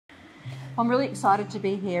I'm really excited to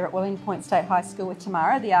be here at Wellington State High School with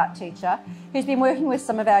Tamara, the art teacher, who's been working with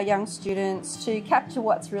some of our young students to capture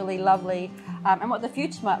what's really lovely and what the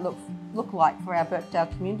future might look like for our Birkdale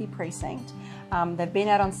Community Precinct. They've been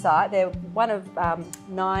out on site. They're one of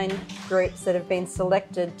 9 groups that have been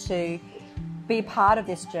selected to be part of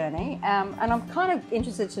this journey, and I'm kind of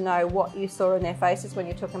interested to know what you saw in their faces when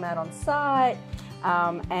you took them out on site,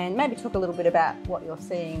 and maybe talk a little bit about what you're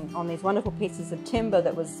seeing on these wonderful pieces of timber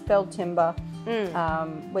that was felled timber,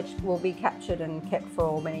 which will be captured and kept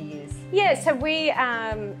for many years. Yeah, so we,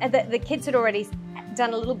 the kids had already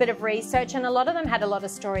done a little bit of research, and a lot of them had a lot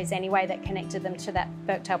of stories anyway that connected them to that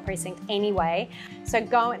Birkdale precinct anyway. So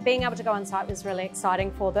being able to go on site was really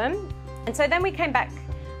exciting for them. And so then we came back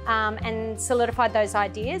and solidified those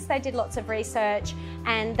ideas. They did lots of research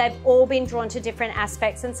and they've all been drawn to different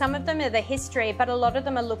aspects, and some of them are the history, but a lot of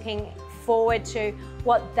them are looking forward to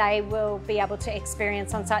what they will be able to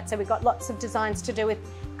experience on site. So we've got lots of designs to do with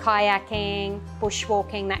kayaking,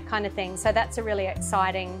 bushwalking, that kind of thing. So that's a really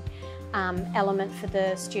exciting element for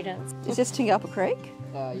the students. Is this Tingalpa Creek?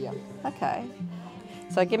 Yeah. Okay.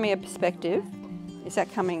 So give me a perspective. Is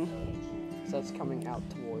that coming? So it's coming out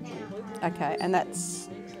towards you. Okay, and that's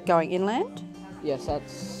going inland? Yes,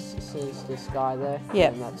 that's this guy there. Yeah.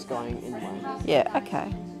 And that's going inland. Yeah,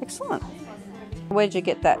 okay. Excellent. Where did you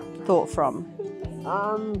get that thought from?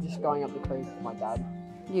 Just going up the creek with my dad.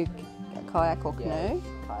 You kayak or canoe? Yeah,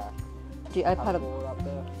 kayak. Do you, Up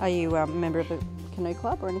there. are you a member of a canoe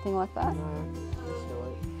club or anything like that? No, just do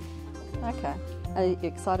it. Okay. Are you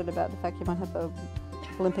excited about the fact you might have a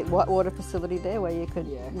Olympic whitewater facility there where you could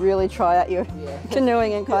really try out your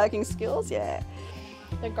canoeing and kayaking skills? Yeah.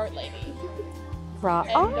 The goat lady. Right.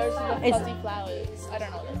 And those are the fuzzy flowers. I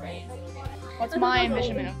don't know what they're called. What's my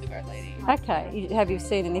envisionment of the goat lady? Okay. Have you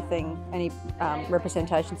seen any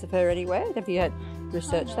representations of her anywhere? Have you had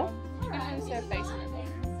researched that? You can only see her face in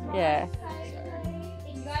it. Yeah.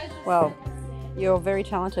 Well, you're very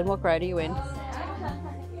talented. What grade are you in?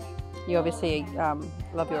 You obviously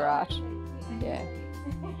love your art. Yeah.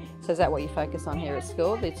 So is that what you focus on here at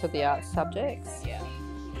school? These are the art subjects? Yeah.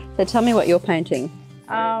 So tell me what you're painting.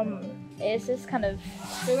 It's just kind of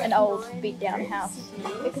an old beat down house.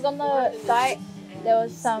 Because on the site there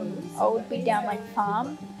was some old beat down like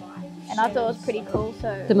farm, and I thought it was pretty cool.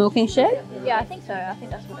 So The milking shed? yeah, I think so. I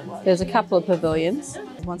think that's what it was. There's a couple of pavilions.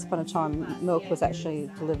 Once upon a time, milk was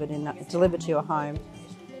actually delivered to your home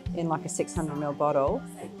in like a 600ml bottle,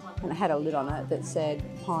 and it had a lid on it that said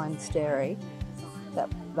Pines Dairy, that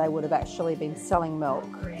they would have actually been selling milk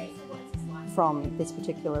from this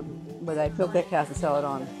particular, where they milk their cows and sell it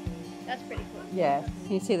on. That's pretty cool. Yeah.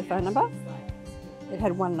 Can you see the phone number? It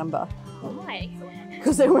had one number. Why?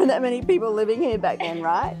 Because there weren't that many people living here back then,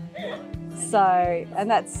 right? So, and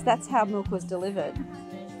that's how milk was delivered.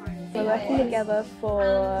 We're working together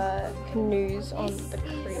for canoes on the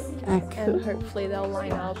creek, and hopefully they'll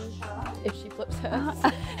line up if she flips hers.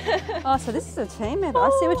 Oh, so this is a team effort. I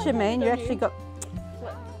see what you mean. You actually got...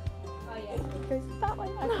 Goes that way.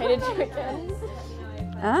 I painted you again.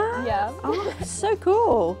 Ah, Yeah. Oh, so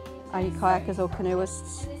cool. Are you kayakers or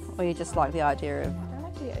canoeists, or you just like the idea of... I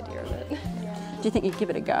like the idea of it. Do you think you'd give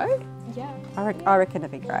it a go? Yeah. I reckon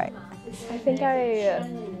it'd be great. I think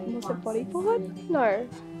was it bodyboard? No.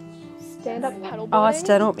 Stand-up paddleboarding. Oh,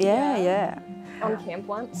 stand up, yeah. On camp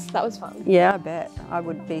once. That was fun. Yeah, I bet. I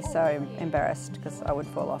would be so embarrassed because I would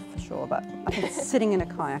fall off for sure, but I think sitting in a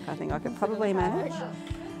kayak, I think I could probably manage.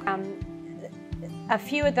 A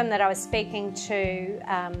few of them that I was speaking to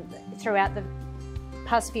throughout the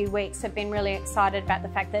past few weeks have been really excited about the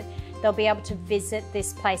fact that they'll be able to visit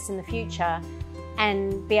this place in the future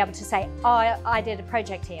and be able to say, oh, I did a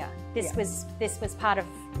project here. This was part of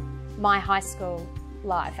my high school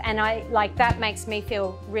life. And that makes me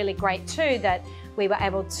feel really great too, that we were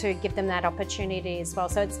able to give them that opportunity as well.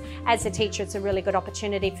 So as a teacher, it's a really good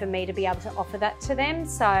opportunity for me to be able to offer that to them.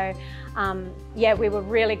 So yeah, we were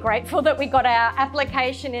really grateful that we got our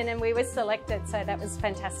application in and we were selected. So that was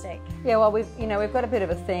fantastic. Yeah, well, we've got a bit of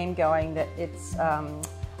a theme going that it's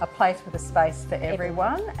a place with a space for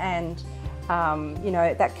everyone, and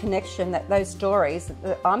that connection, those stories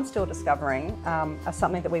that I'm still discovering are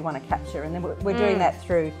something that we want to capture, and then we're doing that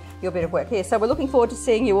through your bit of work here. So we're looking forward to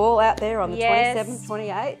seeing you all out there on the 27th,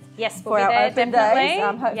 28th. Yes, for we'll our be there, open definitely.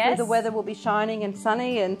 days. Hopefully the weather will be shining and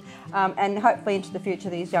sunny, and hopefully into the future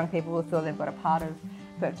these young people will feel they've got a part of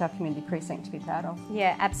Birkdale Community Precinct to be proud of.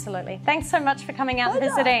 Yeah, absolutely. Thanks so much for coming out and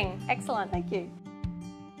visiting. Excellent. Thank you.